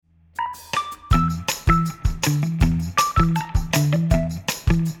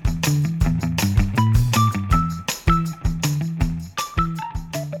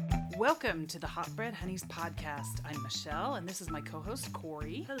Hot Bread Honeys podcast. I'm Michelle, and this is my co-host,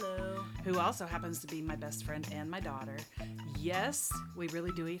 Corey. Hello. Who also happens to be my best friend and my daughter. Yes, we really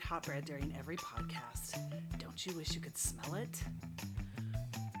do eat hot bread during every podcast. Don't you wish you could smell it?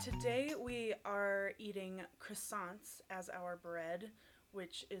 Today we are eating croissants as our bread,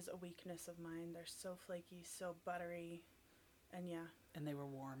 which is a weakness of mine. They're so flaky, so buttery, and yeah. And they were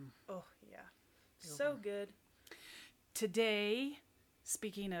warm. Oh, yeah. So good. Today,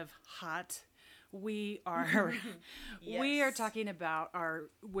 speaking of hot, we are we are talking about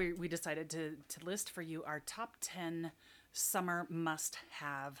we decided to list for you our top 10 summer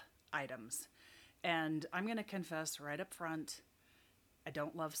must-have items. And I'm going to confess right up front, I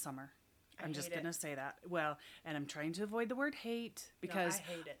don't love summer. I'm just going to say that. Well, and I'm trying to avoid the word hate because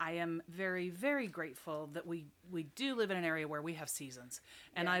I hate it. I am very, very grateful that we do live in an area where we have seasons.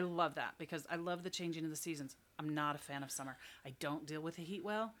 And I love that because I love the changing of the seasons. I'm not a fan of summer. I don't deal with the heat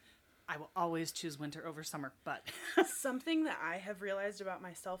well. I will always choose winter over summer, but something that I have realized about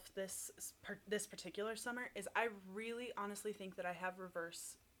myself this particular summer is I really honestly think that I have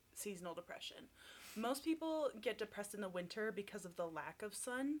reverse seasonal depression. Most people get depressed in the winter because of the lack of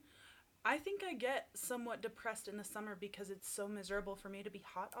sun. I think I get somewhat depressed in the summer because it's so miserable for me to be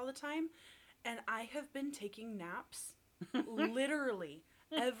hot all the time. And I have been taking naps literally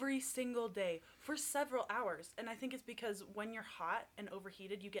every single day for several hours. And I think it's because when you're hot and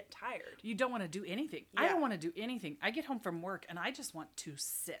overheated, you get tired. You don't want to do anything. Yeah. I don't want to do anything. I get home from work and I just want to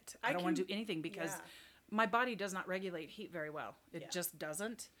sit. I don't want to do anything because my body does not regulate heat very well. It just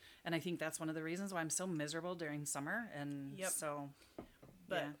doesn't. And I think that's one of the reasons why I'm so miserable during summer. And so...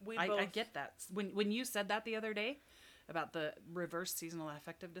 But I get that. When you said that the other day about the reverse seasonal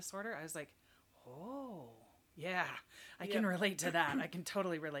affective disorder, I was like, oh, yeah, I can relate to that. I can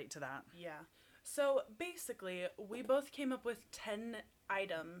totally relate to that. Yeah. So basically, we both came up with 10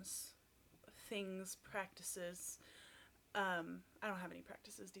 items, things, practices. I don't have any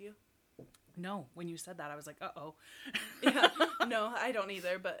practices, do you? No, when you said that, I was like, uh-oh. Yeah, no, I don't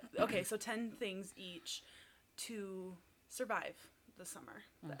either. But okay, so 10 things each to survive the summer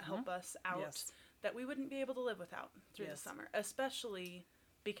that help us out that we wouldn't be able to live without through the summer, especially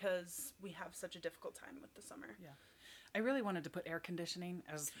because we have such a difficult time with the summer. Yeah. I really wanted to put air conditioning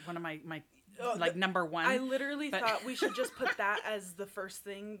as one of my number one. I literally thought we should just put that as the first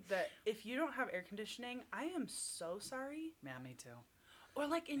thing, that if you don't have air conditioning, I am so sorry. Yeah, me too. Or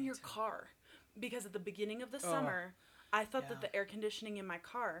like in your car, because at the beginning of the summer, I thought that the air conditioning in my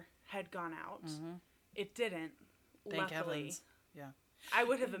car had gone out. Mm-hmm. It didn't. Thank heavens. Yeah. I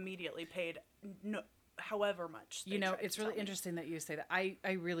would have immediately paid however much. It's really interesting that you say that. I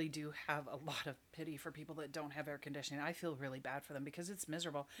really do have a lot of pity for people that don't have air conditioning. I feel really bad for them because it's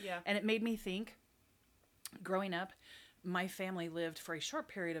miserable. Yeah. And it made me think, growing up, my family lived for a short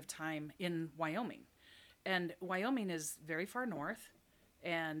period of time in Wyoming. And Wyoming is very far north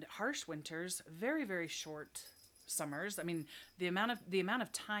and harsh winters, very, very short summers. I mean, the amount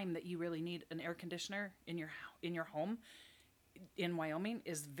of time that you really need an air conditioner in your home in Wyoming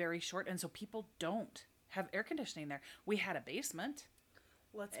is very short, and so people don't have air conditioning there. We had a basement.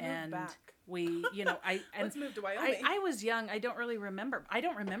 Let's move back. Let's move to Wyoming. I was young. I don't really remember. I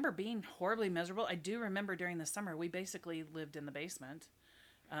don't remember being horribly miserable. I do remember during the summer we basically lived in the basement,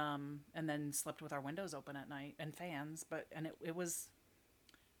 and then slept with our windows open at night and fans. It was.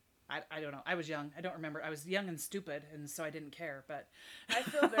 I don't know. I was young. I don't remember. I was young and stupid, and so I didn't care. But I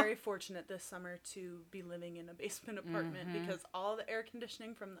feel very fortunate this summer to be living in a basement apartment because all the air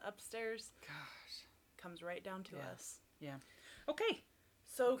conditioning from the upstairs comes right down to us. Yeah. Okay.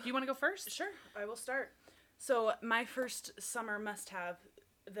 So you want to go first? Sure. I will start. So my first summer must-have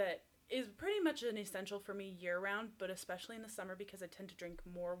that is pretty much an essential for me year-round, but especially in the summer because I tend to drink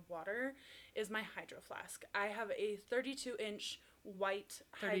more water, is my Hydro Flask. I have a 32-inch white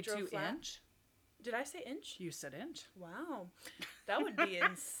Hydro Flask. Inch? Did I say inch? You said inch. Wow. That would be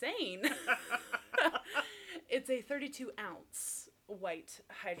insane. It's a 32-ounce white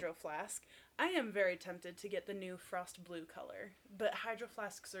Hydro Flask. I am very tempted to get the new Frost Blue color, but Hydro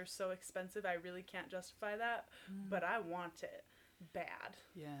Flasks are so expensive I really can't justify that, but I want it bad.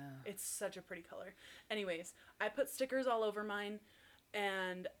 Yeah. It's such a pretty color. Anyways, I put stickers all over mine,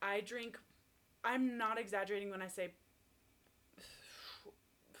 and I drink, I'm not exaggerating when I say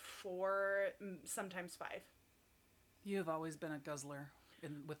 4, sometimes 5. You have always been a guzzler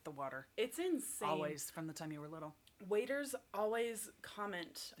with the water. It's insane. Always, from the time you were little. Waiters always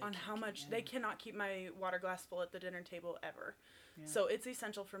comment on how much they cannot keep my water glass full at the dinner table ever. Yeah. So it's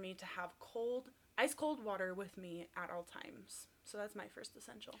essential for me to have ice cold water with me at all times. So that's my first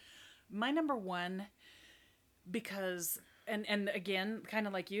essential. My number one, because And again, kind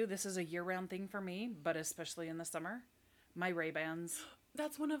of like you, this is a year-round thing for me, but especially in the summer. My Ray-Bans.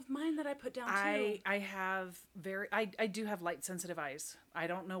 That's one of mine that I put down too. I have I do have light sensitive eyes. I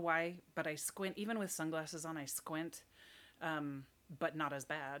don't know why, but I squint even with sunglasses on. I squint, but not as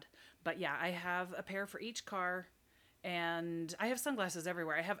bad. But yeah, I have a pair for each car, and I have sunglasses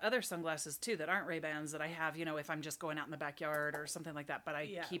everywhere. I have other sunglasses too that aren't Ray-Bans that I have, if I'm just going out in the backyard or something like that. But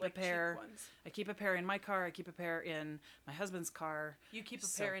I keep like a pair. cheap ones. I keep a pair in my car. I keep a pair in my husband's car. You keep a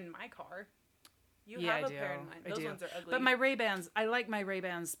So- pair in my car. You Yeah, have I a do. pair in mine. I Those do. ones are ugly. But my Ray-Bans, I like my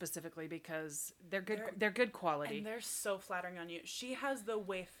Ray-Bans specifically because they're good. They're good quality. and they're so flattering on you. She has the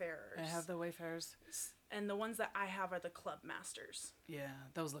Wayfarers. I have the Wayfarers. And the ones that I have are the Club Masters. Yeah,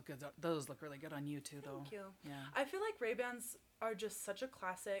 those look good. Those look really good on you too, though. Thank you. Yeah, I feel like Ray-Bans are just such a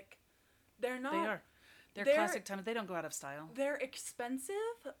classic. They're not. they are. They're they're- classic time. They don't go out of style. They're expensive,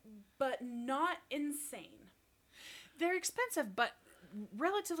 but not insane. They're expensive, but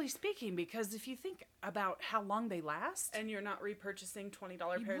relatively speaking, because if you think about how long they last, And you're not repurchasing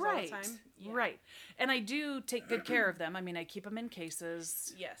 $20 pairs right, all the time. Yeah. right. And I do take good care of them. I mean, I keep them in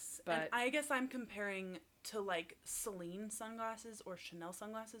cases. Yes. But- and I guess I'm comparing to like Celine sunglasses or Chanel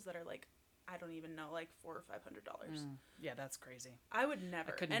sunglasses that are like, I don't even know, like $400 or $500. Yeah, that's crazy. I would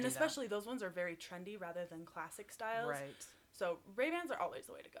never. couldn't And do that. especially those ones are very trendy rather than classic styles. Right, So Ray-Bans are always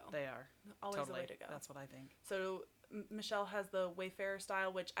the way to go. they are. Always Totally. the way to go. That's what I think. So Michelle has the Wayfarer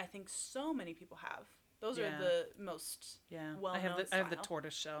style, which I think so many people have. Those Yeah. are the most Yeah, well-known I have the style.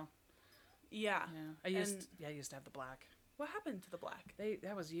 tortoise shell. Yeah. Yeah, I used to have the black. What happened to the black?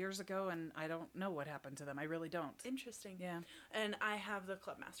 That was years ago, and I don't know what happened to them. I really don't. Interesting. Yeah, And I have the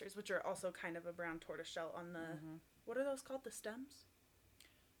Club Masters, which are also kind of a brown tortoise shell on the, what are those called? The stems?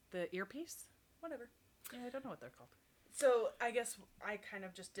 the earpiece. Whatever. Yeah, I don't know what they're called. So I guess I kind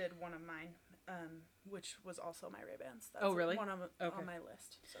of just did one of mine, which was also my Ray-Bans. That's Oh, really? One on Okay. my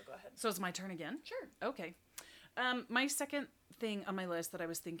list. So go ahead. So it's my turn again. Sure. Okay. My second thing on my list that I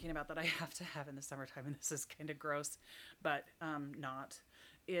was thinking about that I have to have in the summertime, and this is kind of gross, but not,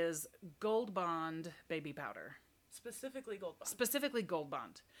 is Gold Bond baby powder. Specifically Gold Bond. Specifically Gold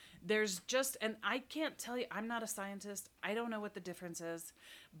Bond. There's just, and I can't tell you, I'm not a scientist. I don't know what the difference is,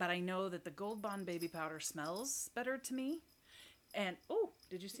 but I know that the Gold Bond baby powder smells better to me. And, oh,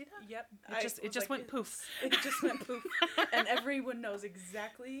 did you see that? Yep. It just went poof. It just went poof. And everyone knows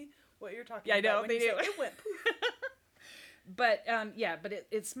exactly what you're talking Yeah, I about. know, when they you say, do. It went poof. But but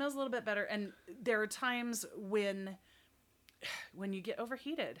it smells a little bit better, and there are times when you get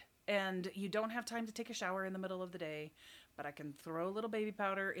overheated and you don't have time to take a shower in the middle of the day, but I can throw a little baby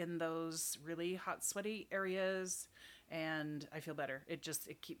powder in those really hot, sweaty areas, and I feel better. It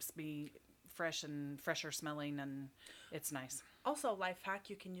keeps me fresh and fresher smelling, and it's nice. Also, life hack,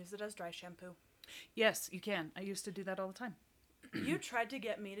 you can use it as dry shampoo. Yes, you can. I used to do that all the time. You tried to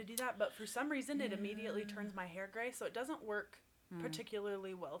get me to do that, but for some reason it immediately turns my hair gray, so it doesn't work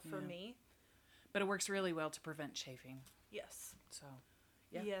particularly well for me. But it works really well to prevent chafing. Yes. So,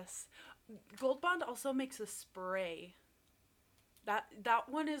 yeah. Yes. Gold Bond also makes a spray. That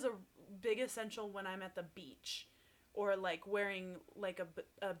one is a big essential when I'm at the beach or like wearing like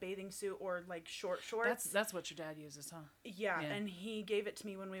a bathing suit or like short shorts. That's what your dad uses, huh? Yeah, Yeah. and he gave it to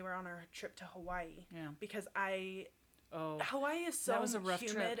me when we were on our trip to Hawaii. Yeah. Because Oh, Hawaii is so That was a rough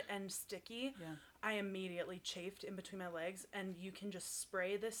humid trip. and sticky. Yeah. I immediately chafed in between my legs, and you can just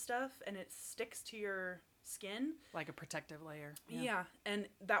spray this stuff and it sticks to your skin. like a protective layer. Yeah. And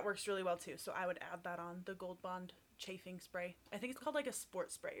that works really well too. So I would add that on the Gold Bond chafing spray. I think it's called like a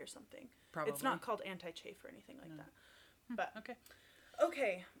sport spray or something. Probably. It's not called anti-chafe or anything like that. But Okay.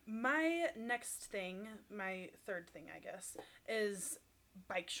 okay, my next thing, my third thing, I guess, is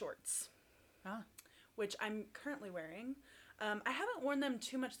bike shorts, Ah. which I'm currently wearing. I haven't worn them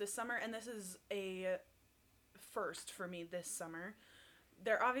too much this summer, and this is a first for me this summer.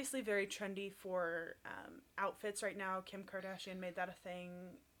 They're obviously very trendy for outfits right now. Kim Kardashian made that a thing.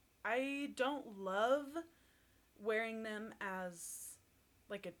 I don't love wearing them as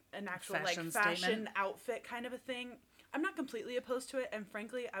like an actual Fashion like fashion statement. outfit kind of a thing. I'm not completely opposed to it, and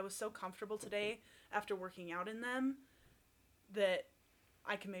frankly, I was so comfortable today after working out in them that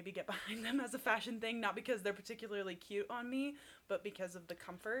I can maybe get behind them as a fashion thing, not because they're particularly cute on me, but because of the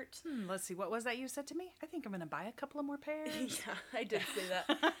comfort. Let's see. What was that you said to me? I think I'm going to buy a couple of more pairs. Yeah, I did say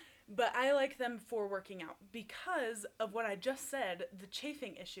that. But I like them for working out because of what I just said, the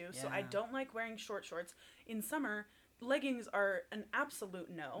chafing issue. So I Yeah. don't like wearing short shorts. In summer, leggings are an absolute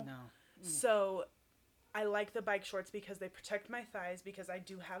no. No. So I like the bike shorts because they protect my thighs, because I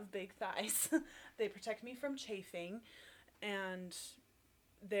do have big thighs. They protect me from chafing, and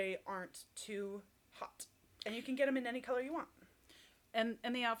they aren't too hot. And you can get them in any color you want. And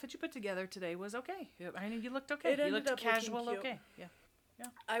the outfit you put together today was okay. I mean, you looked okay. It You ended looked up looking casual, cute. okay. Yeah.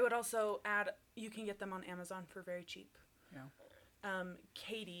 I would also add, you can get them on Amazon for very cheap. Yeah.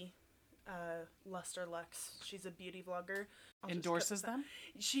 Katie, Luster Lux, she's a beauty vlogger. I'll just Endorses cut- them?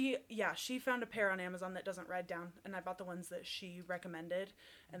 She found a pair on Amazon that doesn't ride down, and I bought the ones that she recommended,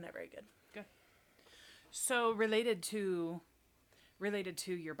 and they're very good. Good. So related to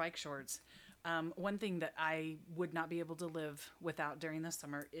your bike shorts, one thing that I would not be able to live without during the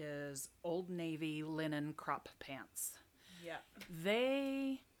summer is Old Navy linen crop pants. Yeah.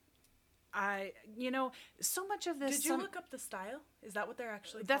 So much of this. Did you look up the style? Is that what they're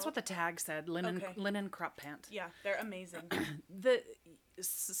actually That's called? what the tag said. Linen Okay. linen crop pant. Yeah, they're amazing.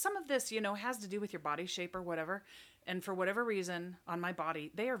 Some of this, has to do with your body shape or whatever. And for whatever reason, on my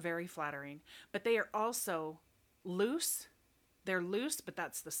body, they are very flattering. But they are also loose. They're loose, but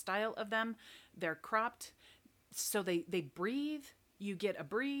that's the style of them. They're cropped, so they breathe. You get a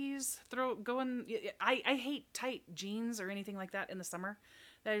breeze going. I hate tight jeans or anything like that in the summer.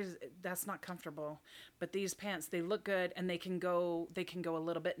 That's not comfortable. But these pants, they look good, and they can go a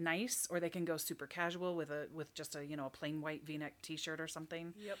little bit nice, or they can go super casual with just a plain white V-neck T-shirt or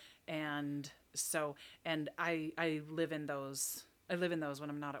something. Yep. And I live in those. I live in those when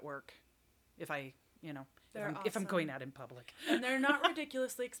I'm not at work. If I'm awesome. going out in public. And they're not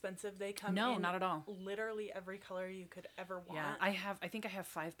ridiculously expensive. They come No, in not at all. literally every color you could ever want. Yeah, I think I have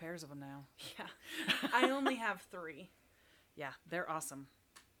 5 pairs of them now. Yeah. I only have 3. Yeah, they're awesome.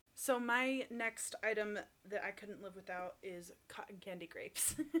 So my next item that I couldn't live without is cotton candy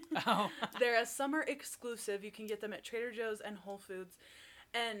grapes. Oh. They're a summer exclusive. You can get them at Trader Joe's and Whole Foods.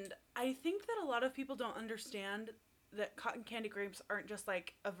 And I think that a lot of people don't understand that cotton candy grapes aren't just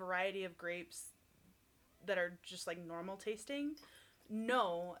like a variety of grapes that are just like normal tasting.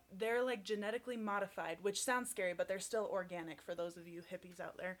 No, they're like genetically modified, which sounds scary, but they're still organic for those of you hippies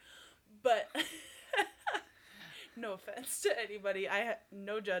out there. But no offense to anybody,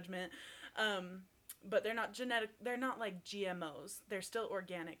 no judgment. But they're not genetic. They're not like GMOs. They're still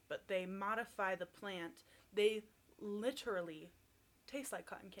organic, but they modify the plant. They literally taste like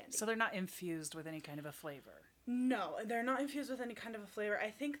cotton candy. So they're not infused with any kind of a flavor. No, they're not infused with any kind of a flavor.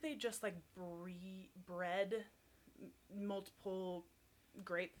 I think they just like bred multiple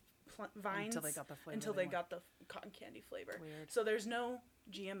grape vines Until they got the flavor until they they got the cotton candy flavor. Weird. So there's no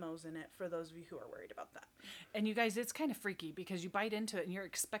GMOs in it for those of you who are worried about that. And you guys, it's kind of freaky because you bite into it and you're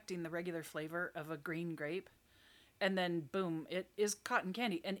expecting the regular flavor of a green grape. And then, boom, it is cotton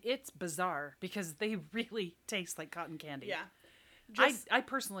candy. And it's bizarre because they really taste like cotton candy. Yeah. I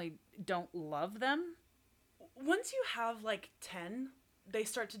personally don't love them. Once you have like 10, they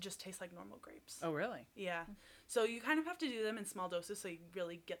start to just taste like normal grapes. Oh, really? Yeah. So you kind of have to do them in small doses so you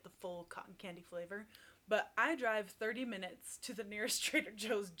really get the full cotton candy flavor. But I drive 30 minutes to the nearest Trader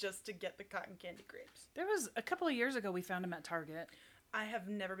Joe's just to get the cotton candy grapes. There was a couple of years ago we found them at Target. I have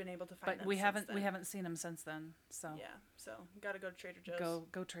never been able to find them. But we since then. haven't seen them since then. So Yeah. So gotta go to Trader Joe's.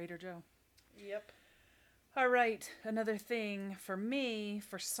 go Trader Joe. Yep. All right, another thing for me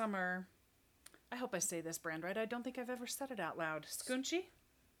for summer. I hope I say this brand right. I don't think I've ever said it out loud. Scoonchy?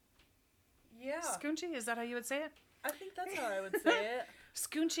 Yeah. Scoonchy? Is that how you would say it? I think that's how I would say it.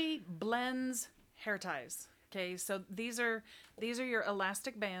 Scoonchy blends hair ties. Okay, so these are your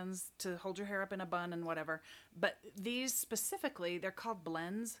elastic bands to hold your hair up in a bun and whatever. But these specifically, they're called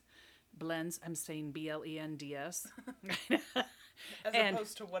blends. Blends. I'm saying BLENDS. As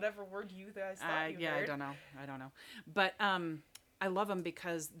opposed to whatever word you guys thought you heard. I don't know. But I love them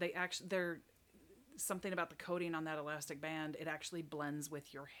because they're something about the coating on that elastic band. It actually blends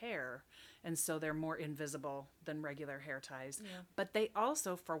with your hair, and so they're more invisible than regular hair ties. Yeah. But they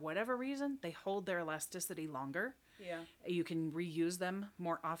also, for whatever reason, they hold their elasticity longer. Yeah. You can reuse them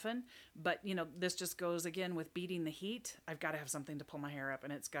more often, but this just goes again with beating the heat. I've got to have something to pull my hair up,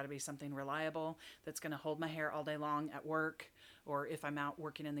 and it's got to be something reliable that's going to hold my hair all day long at work, or if I'm out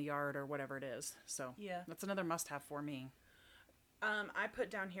working in the yard or whatever it is. So Yeah. that's another must-have for me. I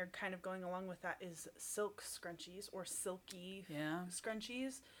put down here, kind of going along with that, is silk scrunchies or silky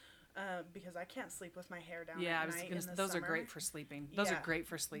scrunchies, because I can't sleep with my hair down. Yeah, at night in the those summer. are great for sleeping. Those are great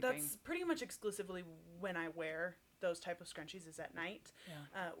for sleeping. That's pretty much exclusively when I wear those type of scrunchies is at night,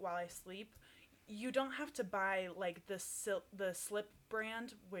 while I sleep. You don't have to buy like the Slip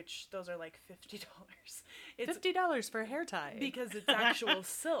brand, which those are like $50. It's $50 for a hair tie because it's actual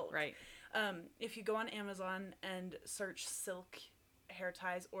silk. Right. If you go on Amazon and search silk hair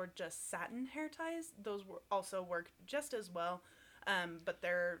ties or just satin hair ties, those also work just as well. But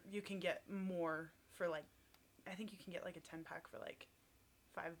you can get more for like, I think you can get like a 10-pack for like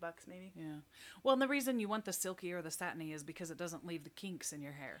 $5 maybe. Yeah. Well, and the reason you want the silky or the satiny is because it doesn't leave the kinks in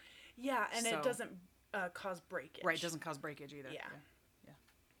your hair. Yeah, and So- it doesn't cause breakage. Right, it doesn't cause breakage either. Yeah. Yeah.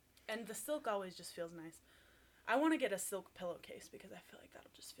 And the silk always just feels nice. I want to get a silk pillowcase because I feel like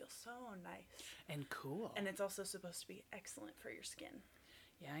that'll just feel so nice. And cool. And it's also supposed to be excellent for your skin.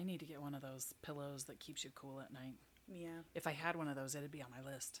 Yeah, I need to get one of those pillows that keeps you cool at night. Yeah. If I had one of those, it'd be on my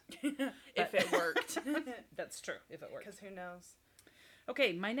list. If it worked. That's true, if it works. Because who knows?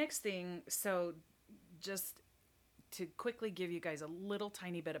 Okay, my next thing, so just to quickly give you guys a little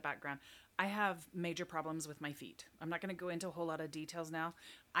tiny bit of background, I have major problems with my feet. I'm not going to go into a whole lot of details now.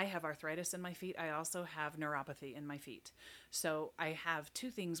 I have arthritis in my feet. I also have neuropathy in my feet. So I have two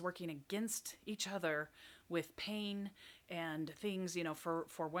things working against each other with pain and things, you know, for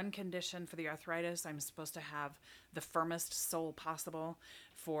one condition, for the arthritis, I'm supposed to have the firmest sole possible.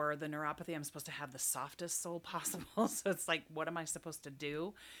 For the neuropathy, I'm supposed to have the softest sole possible. So it's like, what am I supposed to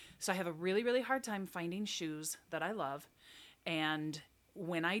do? So I have a really, really hard time finding shoes that I love. And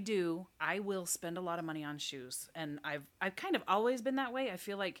when I do, I will spend a lot of money on shoes. And I've kind of always been that way. I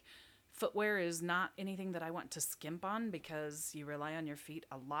feel like footwear is not anything that I want to skimp on because you rely on your feet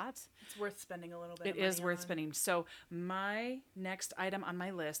a lot. It's worth spending a little bit It of money is worth on, spending. So my next item on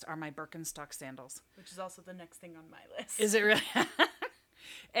my list are my Birkenstock sandals. which is also the next thing on my list. Is it really?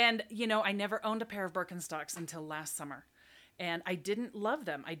 And, you know, I never owned a pair of Birkenstocks until last summer. And I didn't love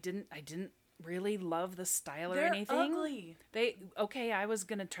them. I didn't really love the style or They're anything. ugly. I was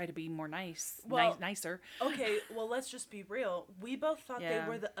going to try to be more Well- nicer. Okay, well, let's just be real. We both thought Yeah. they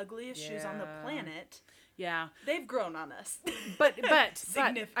were the ugliest shoes on the Yeah. planet. Yeah. They've grown on us. But I will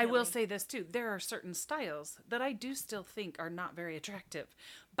Significantly. say this too. There are certain styles that I do still think are not very attractive.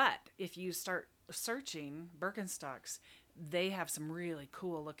 But if you start searching Birkenstocks, they have some really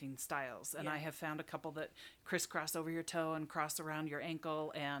cool looking styles. And Yeah. I have found a couple that crisscross over your toe and cross around your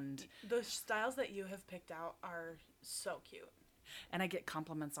ankle, and The styles that you have picked out are so cute. I get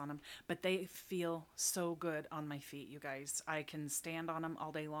compliments on them, but they feel so good on my feet, you guys. I can stand on them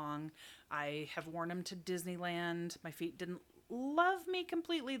all day long. I have worn them to Disneyland. My feet didn't love me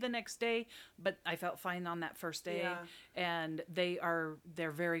completely the next day, but I felt fine on that first day. Yeah. And they're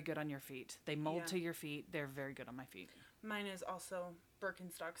very good on your feet. They mold Yeah. to your feet. They're very good on my feet. Mine is also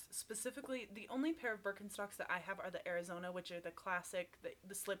Birkenstocks. Specifically, the only pair of Birkenstocks that I have are the Arizona, which are the classic,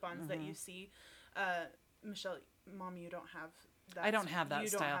 the slip-ons that you see. Michelle, Mom, you don't have that. I don't have that you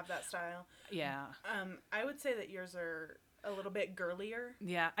style. don't have that style. Yeah. I would say that yours are a little bit girlier.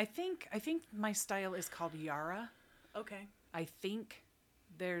 Yeah. I think my style is called Yara. Okay. I think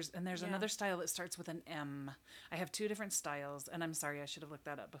there's Yeah. another style that starts with an M. I have two different styles, and I'm sorry, I should have looked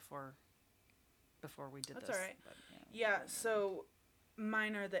that up before we did That's this. all right. But, Yeah, so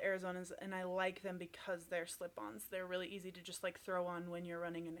mine are the Arizonas, and I like them because they're slip-ons. They're really easy to just like throw on when you're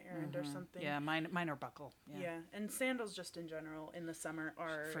running an errand or something. Yeah, mine are buckle. Yeah, and sandals just in general in the summer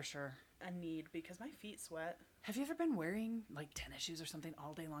are For sure. a need because my feet sweat. Have you ever been wearing like tennis shoes or something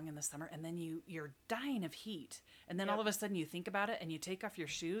all day long in the summer, and then you're dying of heat, and then Yep. all of a sudden you think about it and you take off your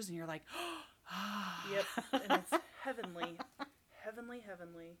shoes and you're like, Yep, and it's heavenly.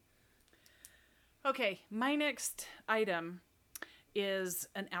 Heavenly. okay, my next item is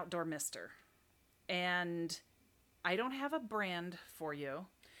an outdoor mister, and I don't have a brand for you.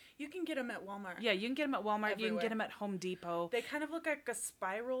 You can get them at Walmart. Yeah, you can get them at Walmart. You can Everywhere. get them at Home Depot. They kind of look like a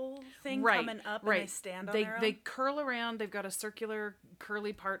spiral thing Right, coming up right. and they stand on they their own. they curl around. They've got a circular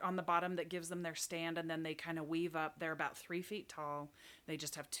curly part on the bottom that gives them their stand, and then they kind of weave up. They're about 3 feet tall. They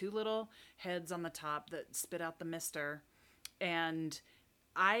just have two little heads on the top that spit out the mister. And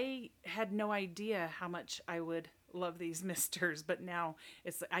I had no idea how much I would love these misters, but now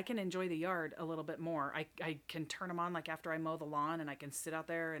I can enjoy the yard a little bit more. I can turn them on like after I mow the lawn, and I can sit out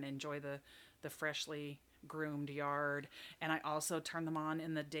there and enjoy the freshly groomed yard. And I also turn them on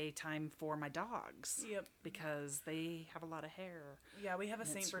in the daytime for my dogs. Yep. Because they have a lot of hair. Yeah, we have a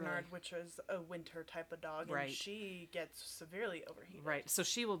It's Saint Bernard, really- which is a winter type of dog, Right. and she gets severely overheated. Right. So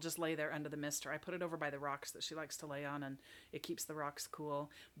she will just lay there under the mister. I put it over by the rocks that she likes to lay on, and it keeps the rocks cool.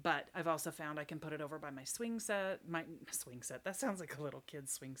 But I've also found I can put it over by my swing set. My swing set. That sounds like a little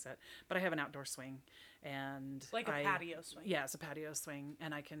kid's swing set. But I have an outdoor swing, and Like a patio swing. Yeah, it's a patio swing,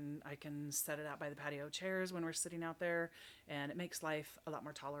 and I can set it out by the patio chairs when we're sitting out there, and it makes life a lot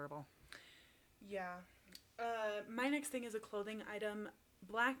more tolerable. Yeah. My next thing is a clothing item,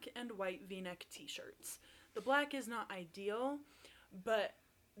 black and white v-neck t-shirts. The black is not ideal, but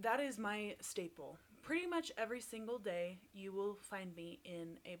that is my staple. Pretty much every single day you will find me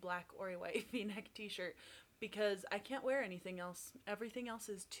in a black or a white v-neck t-shirt because I can't wear anything else. Everything else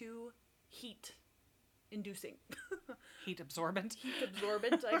is too heat inducing. Heat absorbent. Heat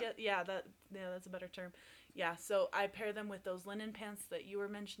absorbent, I guess. Yeah, that's a better term. Yeah, so I pair them with those linen pants that you were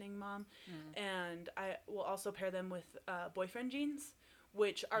mentioning, Mom. And I will also pair them with boyfriend jeans,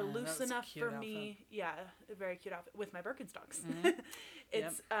 which are Yeah, loose that's a enough cute for outfit. me. Yeah, a very cute outfit with my Birkenstocks. Mhm.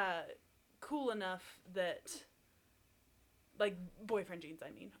 It's cool enough that, like, boyfriend jeans,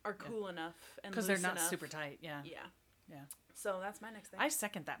 I mean, are cool enough and Because loose they're not enough. super tight. Yeah. Yeah. Yeah. So that's my next thing. I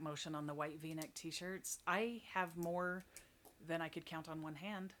second that motion on the white V-neck t-shirts. I have more than I could count on one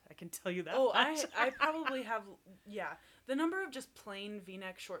hand. I can tell you that. Oh, much. I probably have, yeah. The number of just plain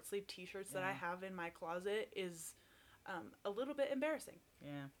V-neck short sleeve t-shirts that I Yeah. have in my closet is a little bit embarrassing.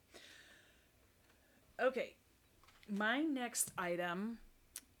 Yeah. Okay. My next item,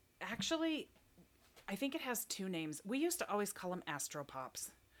 actually, I think it has two names. We used to always call them Astro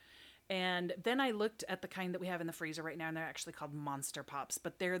Pops. And then I looked at the kind that we have in the freezer right now, and they're actually called Monster Pops.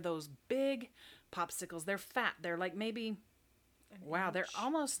 But they're those big popsicles. They're fat. They're like maybe, they're inch.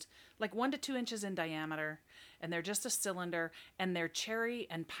 almost like 1 to 2 inches in diameter. And they're just a cylinder. And they're cherry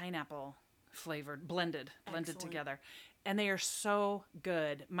and pineapple flavored, blended Excellent. together. And they are so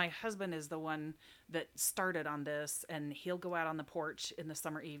good. My husband is the one that started on this, and he'll go out on the porch in the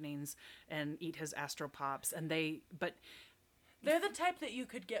summer evenings and eat his Astro Pops. And They're the type that you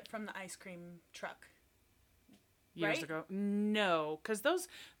could get from the ice cream truck. years Right? ago, no, because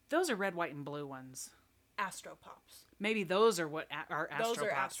those are red, white, and blue ones. Astro Pops. Maybe those are what are Astro Those are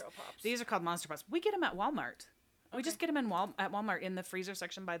Pops. Astro Pops. These are called Monster Pops. We get them at Walmart. We Okay. just get them at Walmart in the freezer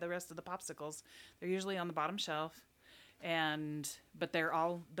section by the rest of the popsicles. They're usually on the bottom shelf, but they're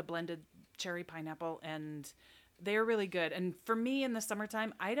all the blended cherry pineapple, and they're really good. And for me in the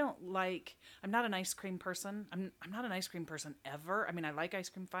summertime, I'm not an ice cream person. I'm not an ice cream person ever. I mean, I like ice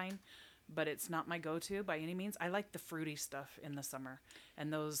cream fine, but it's not my go-to by any means. I like the fruity stuff in the summer,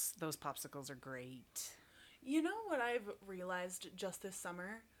 and those popsicles are great. You know what I've realized just this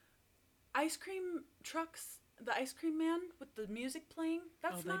summer? Ice cream trucks, the ice cream man with the music playing,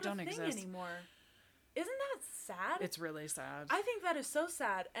 that's they not don't a thing exist. anymore. Isn't that sad? It's really sad. I think that is so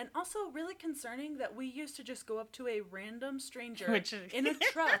sad, and also really concerning that we used to just go up to a random stranger in a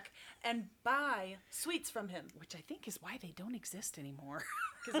truck and buy sweets from him Which I think is why they don't exist anymore.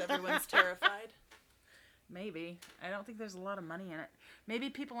 because everyone's terrified. Maybe. I don't think there's a lot of money in it. Maybe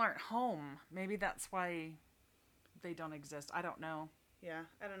people aren't home. Maybe that's why they don't exist. I don't know. Yeah,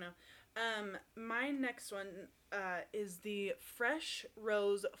 I don't know. My next one is the Fresh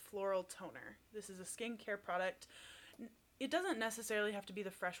Rose Floral Toner. This is a skincare product. It doesn't necessarily have to be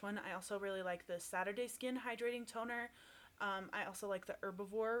the fresh one. I also really like the Saturday Skin Hydrating Toner. I also like the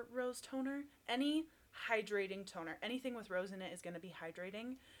Herbivore Rose Toner. Any hydrating toner, anything with rose in it is going to be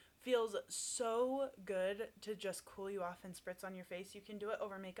hydrating. Feels so good to just cool you off and spritz on your face. You can do it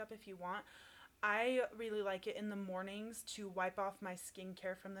over makeup if you want. I really like it in the mornings to wipe off my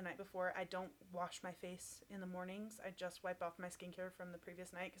skincare from the night before. I don't wash my face in the mornings. I just wipe off my skincare from the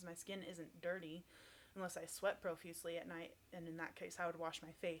previous night because my skin isn't dirty unless I sweat profusely at night. And in that case, I would wash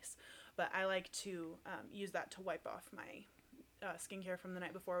my face. But I like to use that to wipe off my skincare from the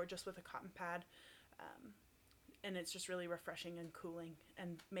night before just with a cotton pad. And it's just really refreshing and cooling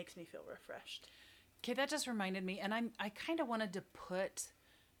and makes me feel refreshed. Okay, that just reminded me, and I kind of wanted to put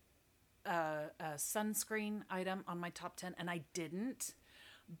a sunscreen item on my top 10, and I didn't.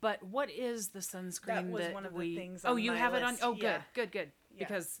 But what is the sunscreen That was one of the things Oh, on you my have it on. list. Oh, Yeah. good. Yeah.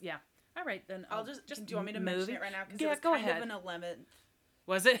 Because all right, then I'll just do you want me to move mention it right now? Because Yeah, it was go kind ahead. of an 11th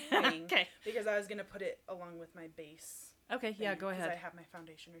Was it? thing. Okay. Because I was going to put it along with my base. Okay. Yeah. Go Because I ahead. have my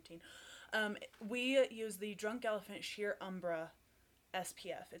foundation routine. We use the Drunk Elephant Sheer Umbra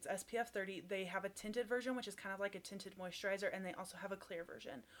SPF. It's SPF 30. They have a tinted version, which is kind of like a tinted moisturizer, and they also have a clear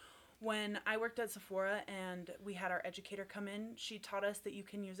version. When I worked at Sephora and we had our educator come in, she taught us that you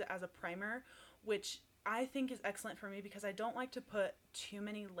can use it as a primer, which I think is excellent for me because I don't like to put too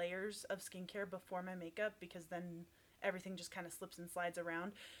many layers of skincare before my makeup because then everything just kind of slips and slides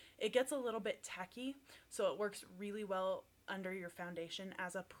around. It gets a little bit tacky, so it works really well under your foundation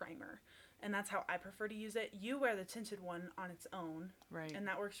as a primer. And that's how I prefer to use it. You wear the tinted one on its own, Right. and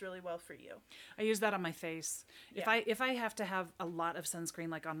that works really well for you. I use that on my face. Yeah. If I have to have a lot of sunscreen,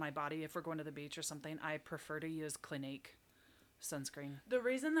 like on my body, if we're going to the beach or something, I prefer to use Clinique sunscreen. The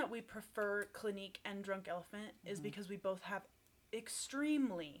reason that we prefer Clinique and Drunk Elephant is because we both have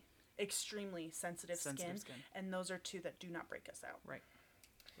extremely sensitive skin, and those are two that do not break us out. Right.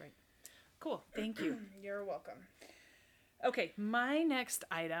 Cool. Thank you. You're welcome. Okay, my next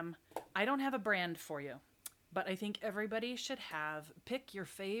item, I don't have a brand for you, but I think everybody should pick your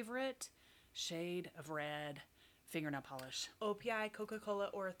favorite shade of red fingernail polish. OPI, Coca-Cola,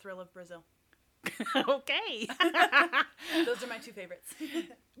 or a Thrill of Brazil. Okay. Those are my two favorites.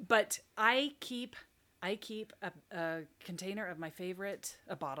 But I keep a container of my favorite,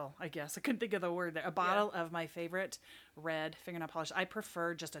 a bottle, I guess. I couldn't think of the word there. A bottle of my favorite red fingernail polish. I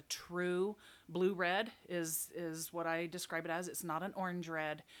prefer just a true blue red is what I describe it as. It's not an orange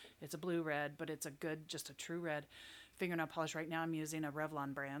red. It's a blue red, but it's just a true red fingernail polish. Right now I'm using a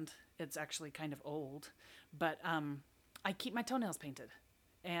Revlon brand. It's actually kind of old, but I keep my toenails painted.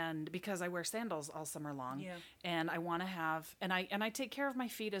 And because I wear sandals all summer long, and I want to have, and I take care of my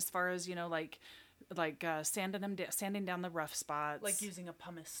feet as far as, sanding down the rough spots, Like using a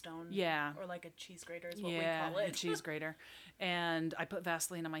pumice stone, or like a cheese grater is what we call it. A cheese grater. And I put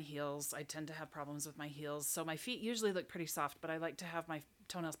Vaseline on my heels. I tend to have problems with my heels, so my feet usually look pretty soft, but I like to have my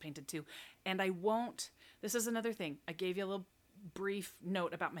toenails painted too. And I won't. This is another thing. I gave you a little brief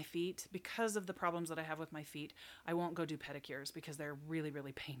note about my feet. Because of the problems that I have with my feet, I won't go do pedicures because they're really,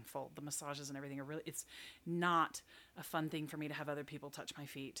 really painful. The massages and everything are really, it's not a fun thing for me to have other people touch my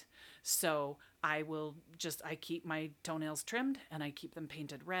feet. So I keep my toenails trimmed and I keep them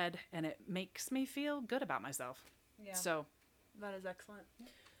painted red, and it makes me feel good about myself. Yeah. So that is excellent.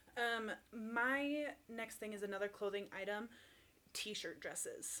 My next thing is another clothing item, t-shirt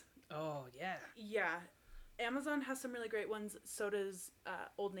dresses. Oh, yeah. Yeah. Amazon has some really great ones. So does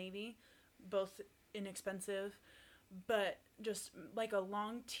Old Navy. Both inexpensive. But just like a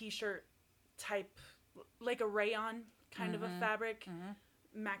long t-shirt type, like a rayon kind of a fabric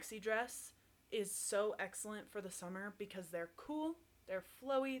maxi dress is so excellent for the summer because they're cool, they're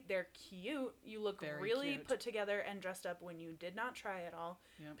flowy, they're cute. You look Very really cute. put together and dressed up when you did not try at all.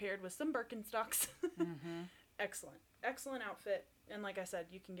 Yep. Paired with some Birkenstocks. Excellent. Excellent outfit. And like I said,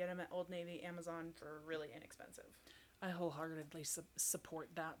 you can get them at Old Navy, Amazon for really inexpensive. I wholeheartedly support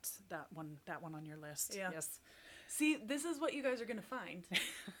that one on your list. Yeah. Yes. See, this is what you guys are going to find.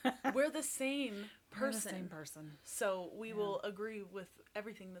 We're the same person. We're the same person. So we will agree with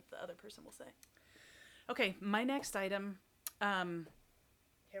everything that the other person will say. Okay, my next item,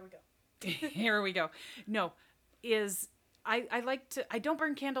 Here we go. here we go. No, is I don't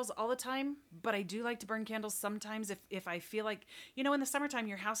burn candles all the time, but I do like to burn candles sometimes if I feel like, in the summertime,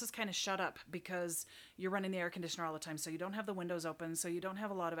 your house is kind of shut up because you're running the air conditioner all the time. So you don't have the windows open. So you don't have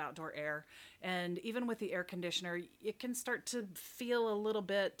a lot of outdoor air. And even with the air conditioner, it can start to feel a little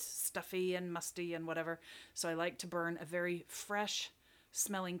bit stuffy and musty and whatever. So I like to burn a very fresh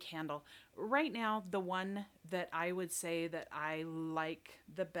smelling candle. Right now, the one that I would say that I like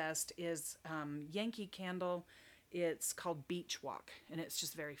the best is Yankee Candle. It's called Beach Walk, and it's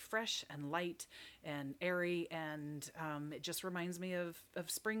just very fresh and light and airy, and it just reminds me of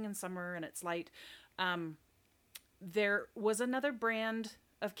spring and summer, and it's light. There was another brand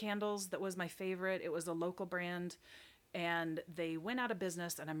of candles that was my favorite. It was a local brand, and they went out of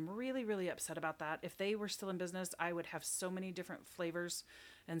business, and I'm really, really upset about that. If they were still in business, I would have so many different flavors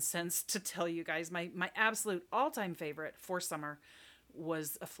and scents to tell you guys. My absolute all-time favorite for summer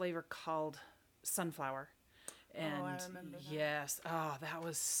was a flavor called Sunflower. And I remember that. yes, that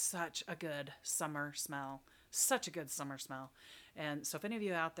was such a good summer smell. Such a good summer smell. And so if any of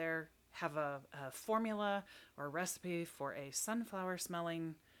you out there have a formula or a recipe for a sunflower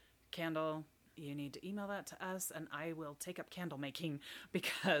smelling candle, you need to email that to us, and I will take up candle making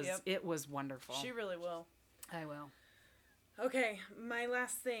because it was wonderful. She really will. I will. Okay, my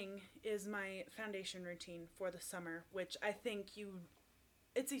last thing is my foundation routine for the summer, which I think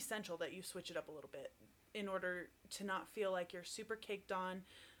it's essential that you switch it up a little bit in order to not feel like you're super caked on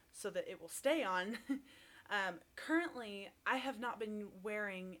so that it will stay on. Currently, I have not been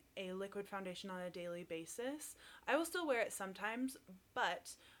wearing a liquid foundation on a daily basis. I will still wear it sometimes,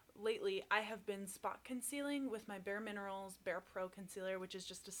 but lately I have been spot concealing with my Bare Minerals Bare Pro Concealer, which is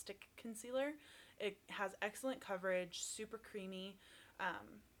just a stick concealer. It has excellent coverage, super creamy,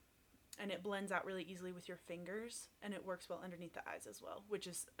 and it blends out really easily with your fingers, and it works well underneath the eyes as well, which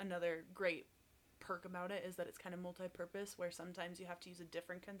is another great perk about it, is that it's kind of multi-purpose, where sometimes you have to use a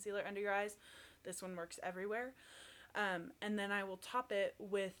different concealer under your eyes. This one works everywhere. And then I will top it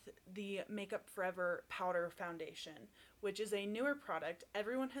with the Makeup Forever Powder Foundation, which is a newer product.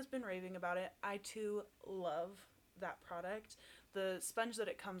 Everyone has been raving about it. I too love that product. The sponge that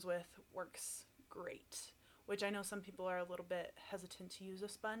it comes with works great, which I know some people are a little bit hesitant to use a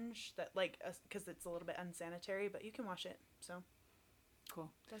sponge that because it's a little bit unsanitary, but you can wash it. So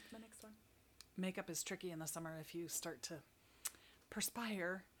cool. That's my next one. Makeup is tricky in the summer if you start to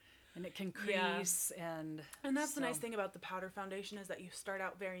perspire, and it can crease. And that's the nice thing about the powder foundation, is that you start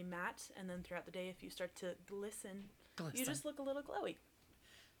out very matte, and then throughout the day, if you start to glisten. You just look a little glowy.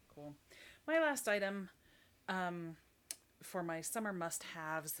 Cool. My last item, for my summer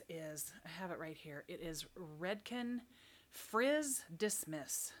must-haves is, I have it right here. It is Redken Frizz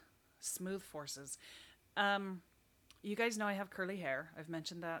Dismiss Smooth Forces. You guys know I have curly hair. I've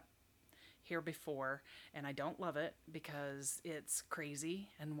mentioned that here before, and I don't love it because it's crazy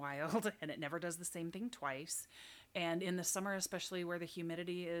and wild and it never does the same thing twice. And in the summer, especially where the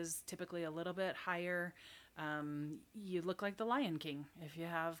humidity is typically a little bit higher, you look like the Lion King if you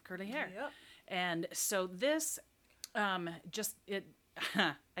have curly hair. Yep. And so this, I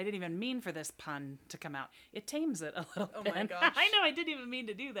didn't even mean for this pun to come out. It tames it a little bit. Oh my gosh. I know, I didn't even mean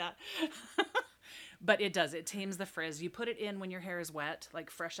to do that. But it does. It tames the frizz. You put it in when your hair is wet,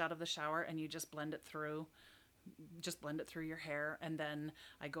 like fresh out of the shower, and you just blend it through. Just blend it through your hair, and then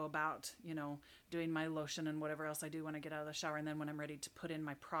I go about, doing my lotion and whatever else I do when I get out of the shower, and then when I'm ready to put in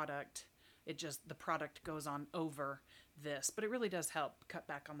my product, the product goes on over this. But it really does help cut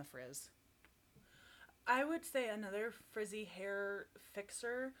back on the frizz. I would say another frizzy hair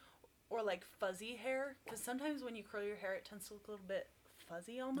fixer, or like fuzzy hair, because sometimes when you curl your hair, it tends to look a little bit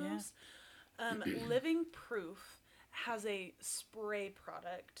fuzzy almost. Living Proof has a spray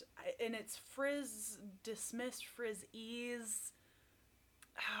product, and it's Frizz Dismiss, Frizz Ease,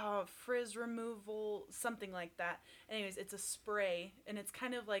 frizz removal, something like that. Anyways, it's a spray, and it's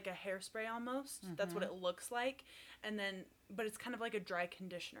kind of like a hairspray almost. Mm-hmm. That's what it looks like. And then, but it's kind of like a dry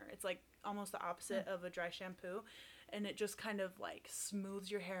conditioner. It's like almost the opposite of a dry shampoo, and it just kind of like smooths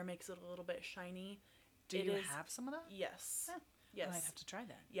your hair, makes it a little bit shiny. Do you have some of that? Yes. Yes. I might have to try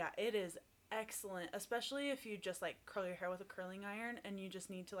that. Yeah, it is excellent, especially if you just like curl your hair with a curling iron and you just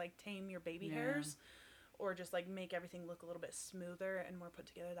need to like tame your baby hairs, or just like make everything look a little bit smoother and more put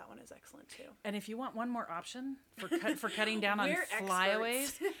together. That one is excellent too. And if you want one more option for cutting down on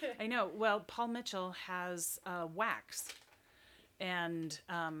flyaways, I know. Well, Paul Mitchell has wax, and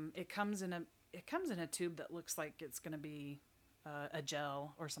it comes in a tube that looks like it's going to be a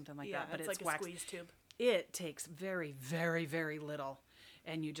gel or something like that. But it's like wax. A squeeze tube. It takes very, very, very little.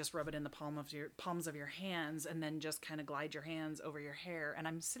 And you just rub it in the palms of your hands, and then just kind of glide your hands over your hair. And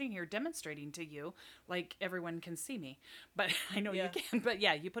I'm sitting here demonstrating to you like everyone can see me, but I know you can. But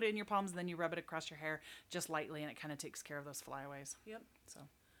yeah, you put it in your palms, and then you rub it across your hair just lightly, and it kind of takes care of those flyaways. Yep. So,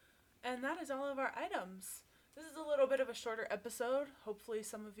 and that is all of our items. This is a little bit of a shorter episode. Hopefully,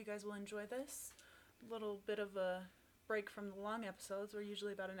 some of you guys will enjoy this. A little bit of a break from the long episodes. We're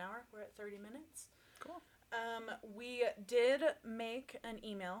usually about an hour. We're at 30 minutes. Cool. We did make an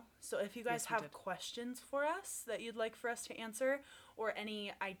email, so if you guys have questions for us that you'd like for us to answer, or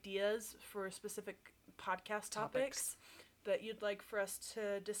any ideas for specific podcast topics that you'd like for us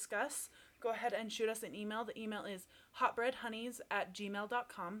to discuss, go ahead and shoot us an email. The email is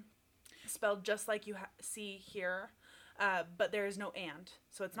hotbreadhoneys@gmail.com, spelled just like you see here, but there is no and.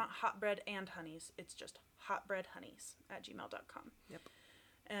 So it's not hotbread and honeys, it's just hotbreadhoneys@gmail.com. Yep.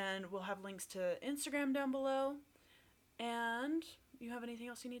 And we'll have links to Instagram down below. And you have anything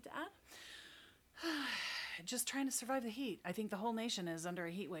else you need to add? Just trying to survive the heat. I think the whole nation is under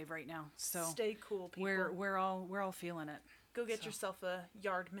a heat wave right now. So stay cool, people. We're all feeling it. Go get yourself a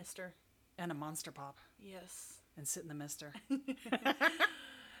yard mister. And a Monster Pop. Yes. And sit in the mister.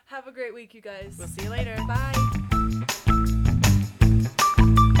 Have a great week, you guys. We'll see you later. Bye.